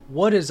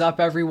What is up,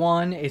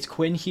 everyone? It's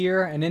Quinn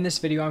here, and in this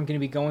video I'm going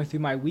to be going through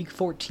my Week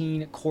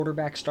 14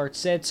 quarterback start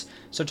sits.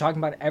 So talking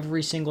about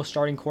every single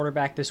starting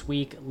quarterback this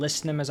week,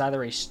 listing them as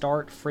either a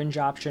start, fringe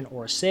option,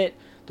 or a sit.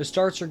 The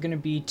starts are going to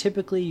be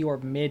typically your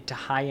mid to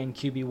high-end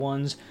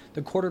QB1s,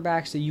 the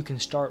quarterbacks that you can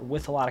start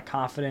with a lot of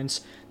confidence.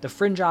 The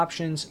fringe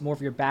options, more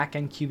of your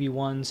back-end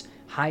QB1s,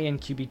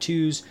 high-end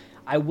QB2s.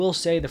 I will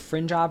say the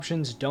fringe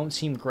options don't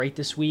seem great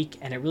this week,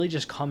 and it really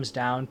just comes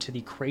down to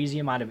the crazy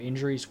amount of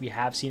injuries we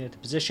have seen at the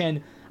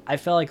position. I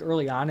felt like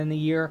early on in the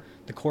year,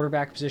 the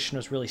quarterback position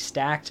was really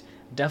stacked.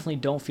 Definitely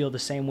don't feel the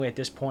same way at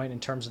this point in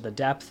terms of the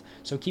depth.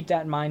 So keep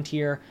that in mind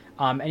here.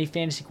 Any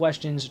fantasy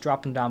questions,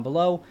 drop them down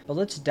below. But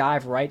let's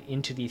dive right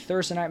into the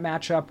Thursday night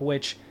matchup,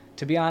 which,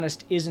 to be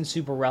honest, isn't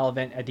super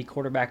relevant at the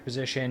quarterback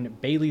position.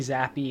 Bailey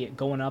Zappi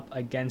going up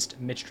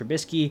against Mitch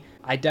Trubisky.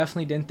 I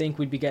definitely didn't think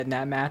we'd be getting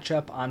that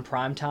matchup on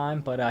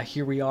primetime, but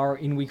here we are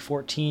in Week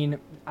 14.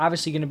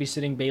 Obviously going to be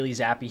sitting Bailey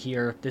Zappi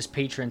here. This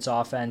Patriots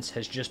offense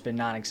has just been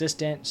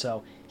non-existent,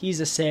 so he's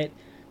a sit.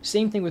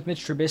 Same thing with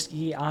Mitch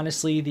Trubisky.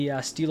 Honestly, the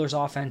Steelers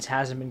offense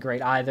hasn't been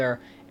great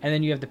either. And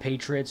then you have the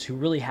Patriots, who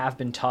really have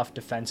been tough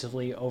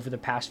defensively over the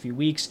past few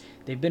weeks.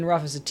 They've been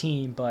rough as a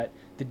team, but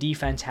the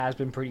defense has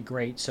been pretty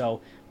great.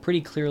 So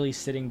pretty clearly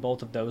sitting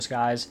both of those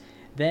guys.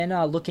 Then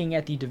looking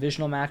at the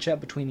divisional matchup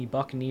between the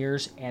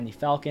Buccaneers and the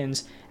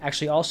Falcons,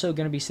 actually also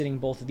going to be sitting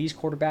both of these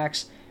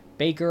quarterbacks.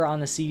 Baker on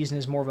the season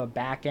is more of a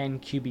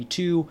back-end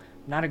QB2.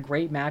 Not a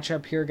great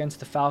matchup here against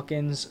the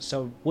Falcons,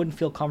 so wouldn't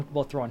feel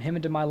comfortable throwing him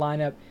into my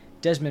lineup.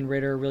 Desmond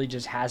Ridder really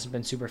just hasn't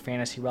been super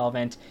fantasy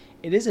relevant.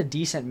 It is a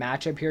decent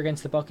matchup here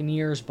against the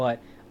Buccaneers,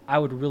 but I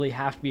would really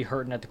have to be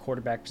hurting at the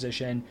quarterback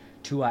position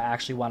to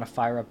actually want to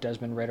fire up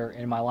Desmond Ridder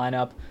in my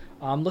lineup.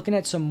 Looking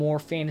at some more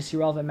fantasy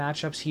relevant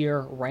matchups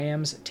here,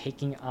 Rams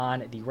taking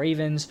on the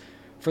Ravens.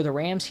 For the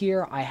Rams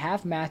here, I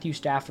have Matthew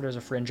Stafford as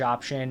a fringe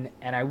option,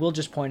 and I will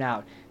just point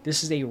out,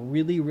 this is a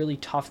really, really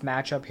tough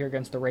matchup here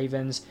against the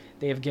Ravens.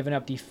 They have given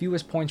up the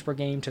fewest points per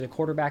game to the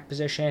quarterback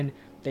position.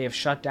 They have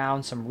shut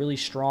down some really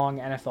strong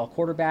NFL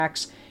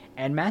quarterbacks,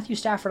 and Matthew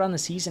Stafford on the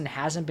season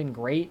hasn't been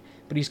great,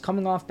 but he's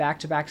coming off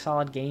back-to-back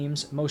solid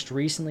games, most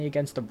recently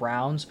against the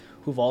Browns,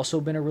 who've also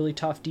been a really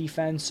tough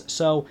defense.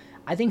 So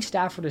I think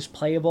Stafford is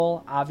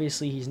playable.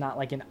 Obviously, he's not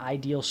like an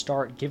ideal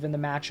start given the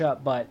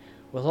matchup, but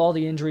with all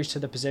the injuries to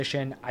the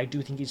position, I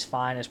do think he's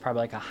fine as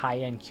probably like a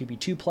high-end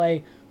QB2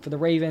 play for the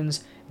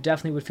Ravens.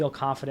 Definitely would feel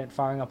confident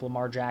firing up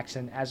Lamar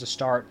Jackson as a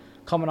start.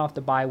 Coming off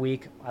the bye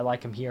week, I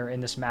like him here in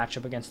this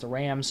matchup against the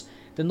Rams.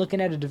 Then looking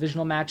at a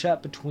divisional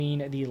matchup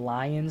between the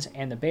Lions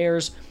and the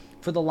Bears.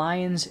 For the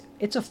Lions,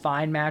 it's a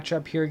fine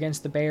matchup here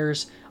against the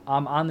Bears.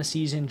 On the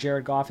season,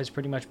 Jared Goff has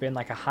pretty much been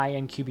like a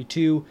high-end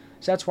QB2,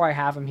 so that's why I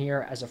have him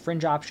here as a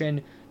fringe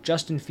option.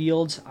 Justin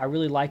Fields, I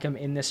really like him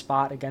in this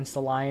spot against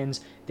the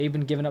Lions. They've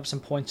been giving up some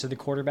points to the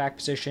quarterback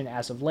position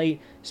as of late,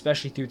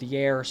 especially through the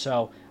air.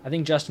 So I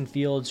think Justin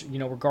Fields,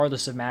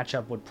 regardless of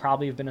matchup, would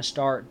probably have been a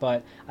start,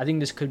 but I think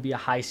this could be a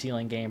high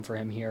ceiling game for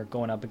him here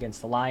going up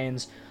against the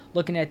Lions.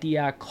 Looking at the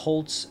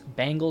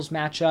Colts-Bengals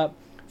matchup,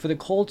 for the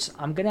Colts,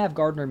 I'm going to have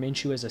Gardner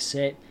Minshew as a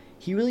sit.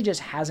 He really just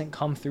hasn't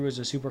come through as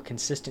a super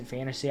consistent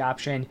fantasy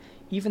option.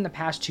 Even the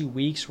past 2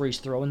 weeks where he's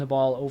throwing the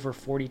ball over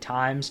 40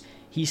 times,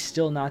 he's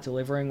still not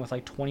delivering with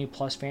like 20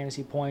 plus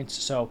fantasy points.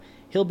 So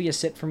he'll be a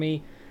sit for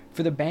me.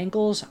 For the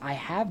Bengals, I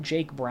have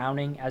Jake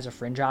Browning as a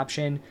fringe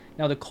option.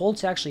 Now the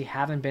Colts actually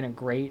haven't been a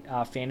great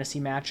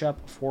fantasy matchup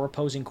for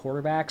opposing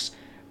quarterbacks,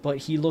 but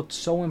he looked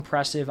so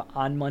impressive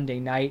on Monday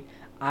night.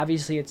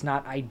 Obviously, it's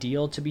not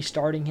ideal to be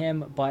starting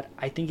him, but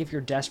I think if you're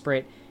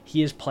desperate,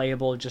 he is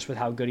playable just with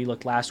how good he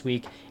looked last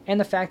week. And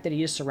the fact that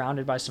he is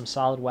surrounded by some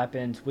solid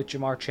weapons with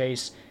Jamar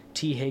Chase,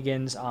 T.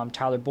 Higgins,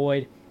 Tyler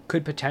Boyd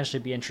could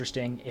potentially be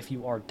interesting if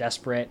you are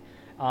desperate.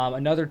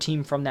 Another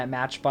team from that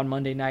matchup on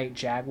Monday night,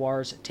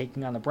 Jaguars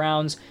taking on the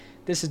Browns.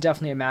 This is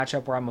definitely a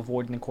matchup where I'm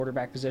avoiding the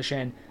quarterback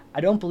position.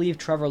 I don't believe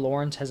Trevor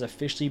Lawrence has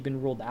officially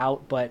been ruled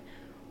out, but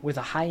with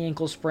a high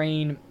ankle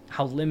sprain,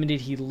 how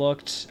limited he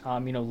looked,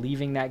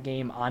 leaving that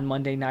game on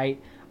Monday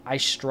night, I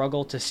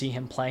struggle to see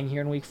him playing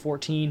here in Week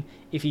 14.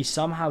 If he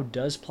somehow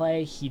does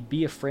play, he'd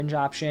be a fringe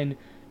option,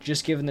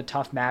 just given the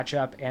tough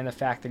matchup and the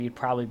fact that he'd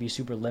probably be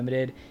super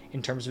limited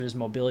in terms of his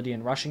mobility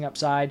and rushing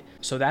upside.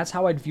 So that's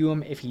how I'd view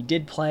him if he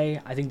did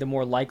play. I think the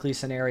more likely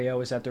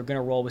scenario is that they're going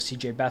to roll with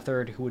CJ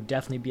Beathard, who would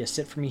definitely be a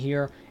sit for me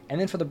here. And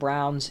then for the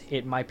Browns,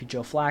 it might be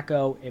Joe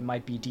Flacco, it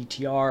might be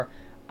DTR.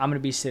 I'm going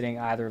to be sitting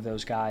either of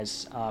those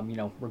guys,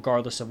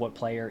 regardless of what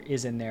player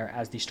is in there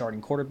as the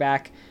starting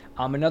quarterback.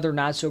 Another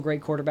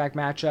not-so-great quarterback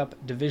matchup,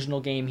 divisional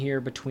game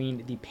here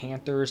between the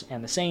Panthers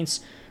and the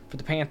Saints. For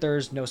the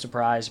Panthers, no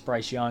surprise,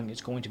 Bryce Young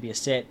is going to be a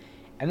sit.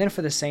 And then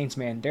for the Saints,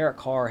 man, Derek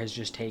Carr has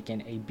just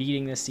taken a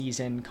beating this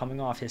season, coming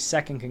off his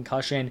second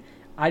concussion.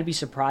 I'd be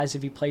surprised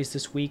if he plays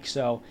this week,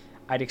 so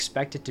I'd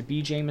expect it to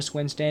be Jameis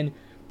Winston.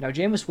 Now,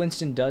 Jameis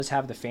Winston does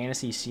have the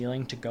fantasy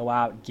ceiling to go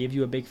out, give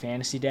you a big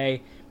fantasy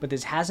day, but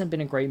this hasn't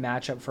been a great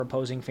matchup for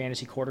opposing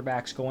fantasy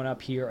quarterbacks going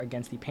up here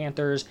against the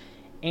Panthers.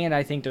 And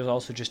I think there's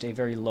also just a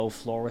very low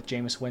floor with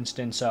Jameis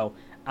Winston, so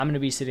I'm going to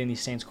be sitting these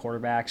Saints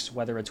quarterbacks,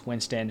 whether it's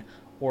Winston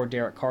or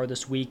Derek Carr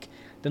this week.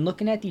 Then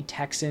looking at the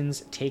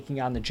Texans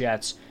taking on the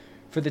Jets.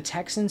 For the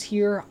Texans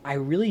here, I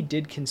really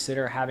did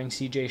consider having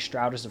CJ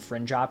Stroud as a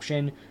fringe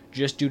option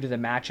just due to the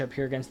matchup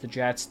here against the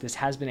Jets. This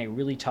has been a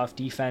really tough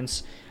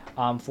defense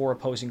for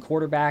opposing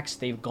quarterbacks.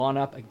 They've gone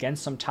up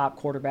against some top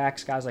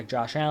quarterbacks, guys like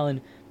Josh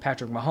Allen,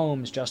 Patrick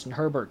Mahomes, Justin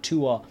Herbert,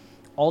 Tua.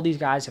 All these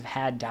guys have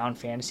had down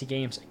fantasy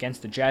games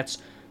against the Jets,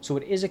 so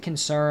it is a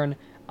concern.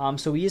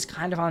 So he is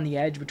kind of on the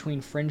edge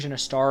between fringe and a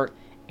start,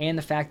 and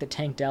the fact that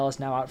Tank Dell is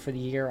now out for the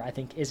year, I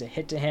think, is a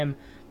hit to him.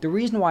 The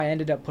reason why I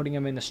ended up putting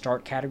him in the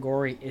start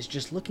category is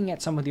just looking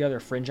at some of the other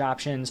fringe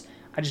options.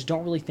 I just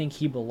don't really think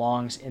he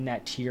belongs in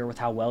that tier with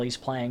how well he's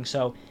playing.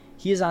 So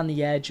he is on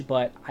the edge,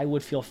 but I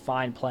would feel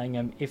fine playing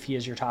him if he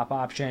is your top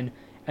option.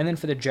 And then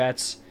for the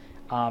Jets,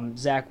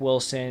 Zach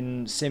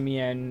Wilson,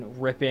 Simeon,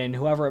 Rippon,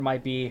 whoever it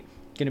might be,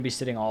 going to be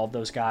sitting all of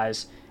those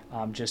guys.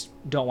 Just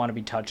don't want to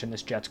be touching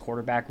this Jets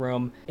quarterback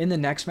room. In the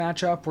next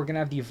matchup, we're going to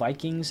have the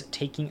Vikings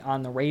taking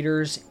on the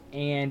Raiders,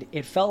 and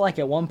it felt like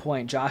at one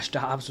point Josh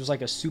Dobbs was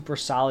like a super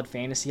solid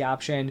fantasy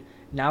option.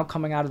 Now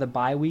coming out of the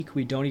bye week,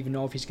 we don't even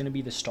know if he's going to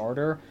be the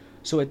starter.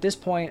 So at this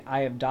point, I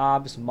have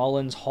Dobbs,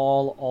 Mullins,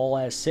 Hall all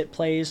as sit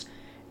plays.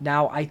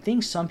 Now, I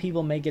think some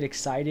people may get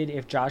excited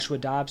if Joshua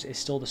Dobbs is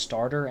still the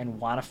starter and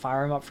want to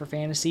fire him up for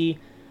fantasy.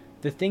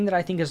 The thing that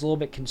I think is a little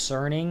bit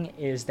concerning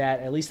is that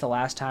at least the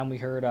last time we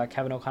heard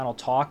Kevin O'Connell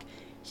talk,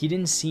 he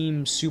didn't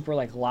seem super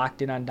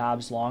locked in on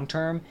Dobbs long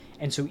term.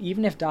 And so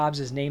even if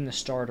Dobbs is named the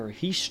starter, if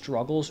he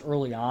struggles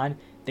early on,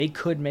 they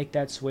could make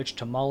that switch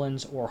to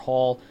Mullins or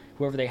Hall,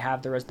 whoever they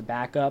have there as the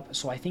backup.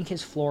 So I think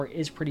his floor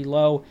is pretty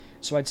low.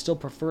 So I'd still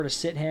prefer to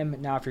sit him.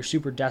 Now, if you're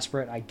super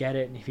desperate, I get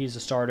it. And if he's a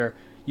starter,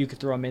 you could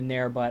throw him in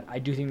there. But I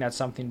do think that's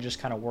something to just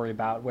kind of worry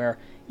about, where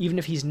even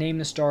if he's named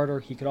the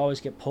starter, he could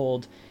always get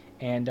pulled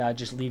and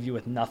just leave you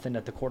with nothing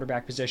at the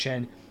quarterback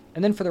position.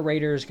 And then for the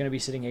Raiders, going to be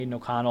sitting Aiden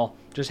O'Connell.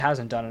 Just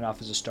hasn't done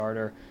enough as a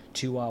starter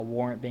to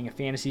warrant being a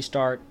fantasy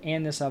start.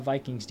 And this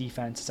Vikings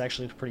defense is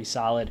actually pretty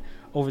solid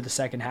over the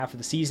second half of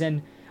the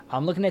season.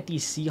 I'm looking at the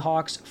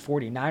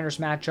Seahawks-49ers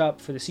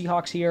matchup. For the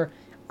Seahawks here,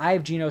 I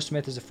have Geno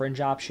Smith as a fringe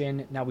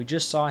option. Now, we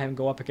just saw him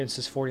go up against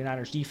this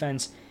 49ers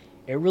defense.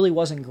 It really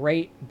wasn't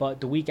great,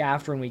 but the week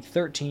after in Week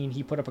 13,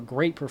 he put up a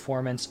great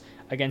performance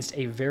against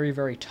a very,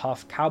 very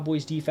tough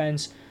Cowboys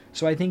defense.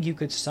 So I think you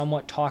could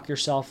somewhat talk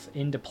yourself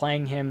into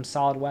playing him.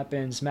 Solid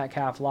weapons,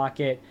 Metcalf,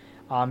 Lockett,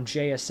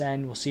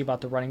 JSN. We'll see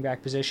about the running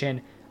back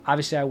position.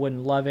 Obviously, I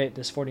wouldn't love it.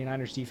 This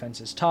 49ers defense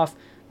is tough.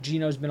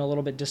 Geno's been a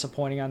little bit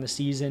disappointing on the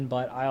season,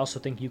 but I also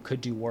think you could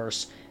do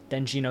worse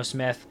than Geno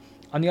Smith.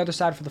 On the other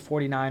side for the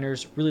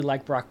 49ers, really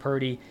like Brock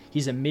Purdy.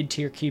 He's a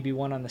mid-tier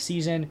QB1 on the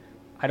season.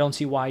 I don't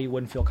see why you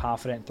wouldn't feel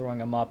confident throwing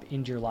him up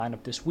into your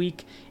lineup this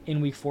week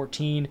in Week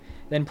 14.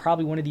 Then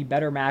probably one of the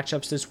better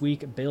matchups this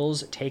week,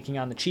 Bills taking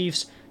on the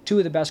Chiefs. Two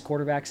of the best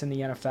quarterbacks in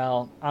the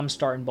NFL. I'm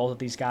starting both of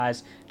these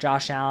guys.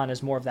 Josh Allen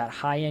as more of that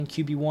high-end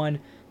QB1.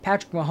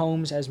 Patrick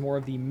Mahomes as more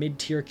of the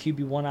mid-tier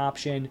QB1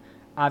 option.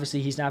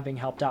 Obviously, he's not being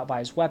helped out by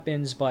his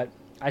weapons, but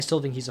I still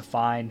think he's a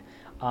fine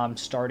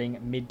starting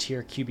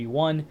mid-tier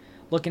QB1.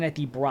 Looking at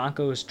the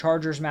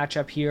Broncos-Chargers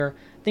matchup here,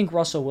 I think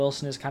Russell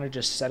Wilson has kind of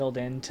just settled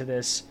into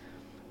this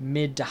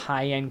mid to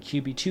high-end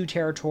QB2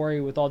 territory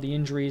with all the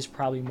injuries,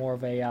 probably more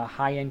of a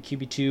high-end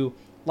QB2.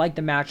 Like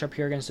the matchup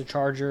here against the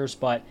Chargers,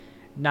 but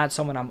not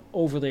someone I'm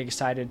overly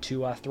excited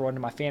to throw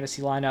into my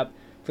fantasy lineup.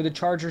 For the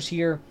Chargers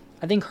here,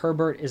 I think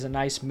Herbert is a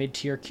nice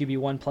mid-tier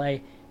QB1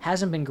 play.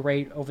 Hasn't been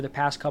great over the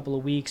past couple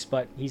of weeks,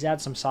 but he's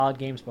had some solid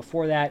games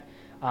before that.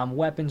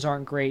 Weapons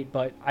aren't great,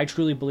 but I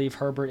truly believe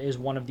Herbert is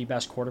one of the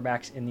best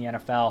quarterbacks in the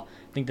NFL.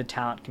 I think the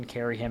talent can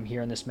carry him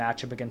here in this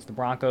matchup against the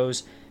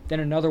Broncos.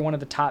 Then another one of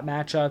the top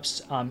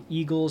matchups,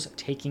 Eagles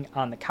taking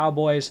on the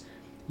Cowboys.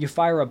 You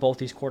fire up both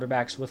these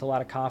quarterbacks with a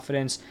lot of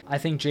confidence. I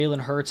think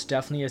Jalen Hurts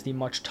definitely is the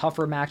much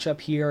tougher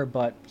matchup here,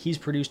 but he's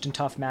produced in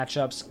tough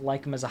matchups.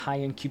 Like him as a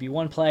high-end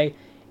QB1 play.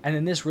 And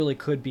then this really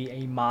could be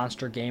a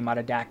monster game out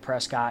of Dak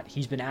Prescott.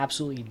 He's been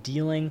absolutely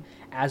dealing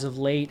as of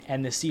late,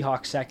 and the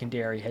Seahawks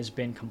secondary has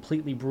been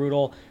completely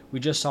brutal.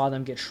 We just saw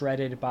them get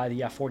shredded by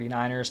the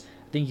 49ers.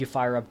 I think you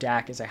fire up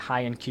Dak as a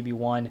high-end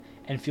QB1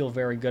 and feel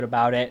very good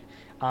about it.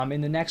 In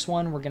the next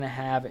one, we're going to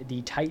have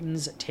the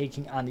Titans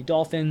taking on the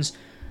Dolphins.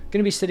 Going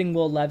to be sitting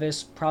Will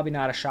Levis. Probably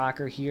not a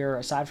shocker here.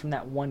 Aside from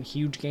that one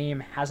huge game,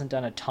 hasn't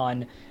done a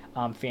ton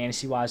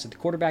fantasy-wise at the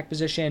quarterback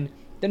position.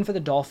 Then for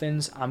the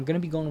Dolphins, I'm going to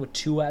be going with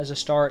Tua as a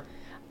start.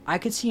 I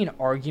could see an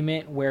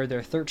argument where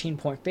they're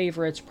 13-point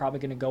favorites,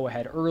 probably going to go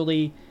ahead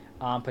early,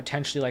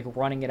 potentially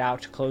running it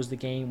out to close the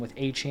game with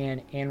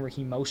Achane and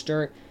Raheem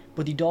Mostert.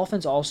 But the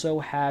Dolphins also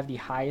have the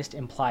highest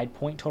implied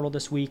point total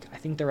this week. I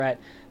think they're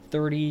at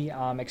 30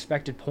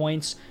 expected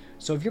points.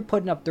 So if you're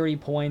putting up 30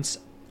 points,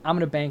 I'm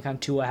going to bank on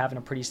Tua having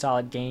a pretty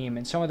solid game.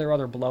 And some of their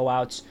other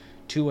blowouts,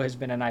 Tua has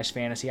been a nice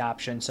fantasy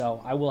option,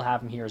 so I will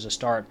have him here as a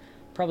start.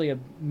 Probably a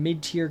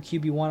mid-tier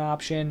QB1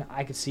 option.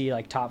 I could see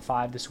top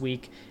 5 this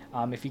week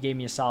if you gave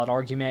me a solid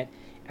argument.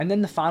 And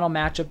then the final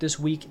matchup this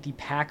week, the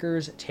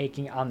Packers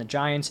taking on the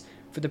Giants.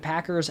 For the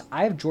Packers,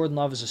 I have Jordan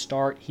Love as a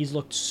start. He's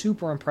looked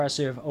super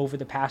impressive over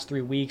the past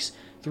 3 weeks.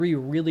 3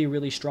 really,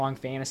 really strong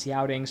fantasy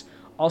outings.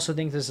 Also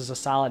think this is a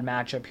solid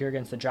matchup here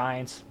against the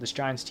Giants. This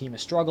Giants team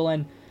is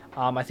struggling.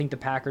 I think the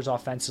Packers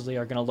offensively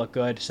are going to look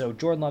good. So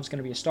Jordan Love's going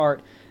to be a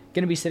start.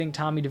 Going to be sitting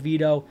Tommy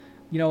DeVito.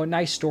 A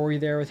nice story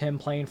there with him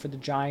playing for the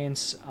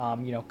Giants.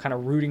 Kind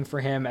of rooting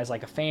for him as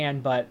like a fan,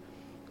 but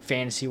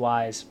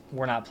fantasy-wise,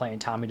 we're not playing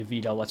Tommy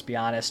DeVito, let's be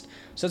honest.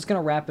 So it's going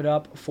to wrap it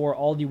up for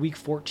all the Week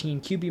 14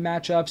 QB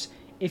matchups.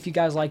 If you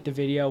guys liked the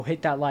video,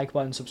 hit that like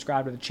button,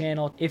 subscribe to the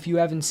channel. If you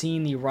haven't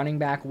seen the running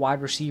back,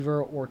 wide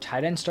receiver, or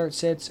tight end start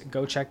sits,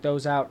 go check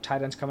those out.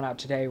 Tight ends coming out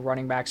today.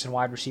 Running backs and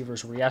wide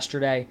receivers were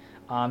yesterday.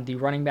 The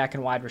running back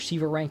and wide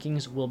receiver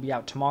rankings will be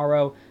out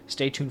tomorrow.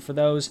 Stay tuned for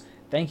those.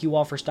 Thank you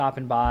all for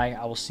stopping by.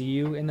 I will see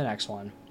you in the next one.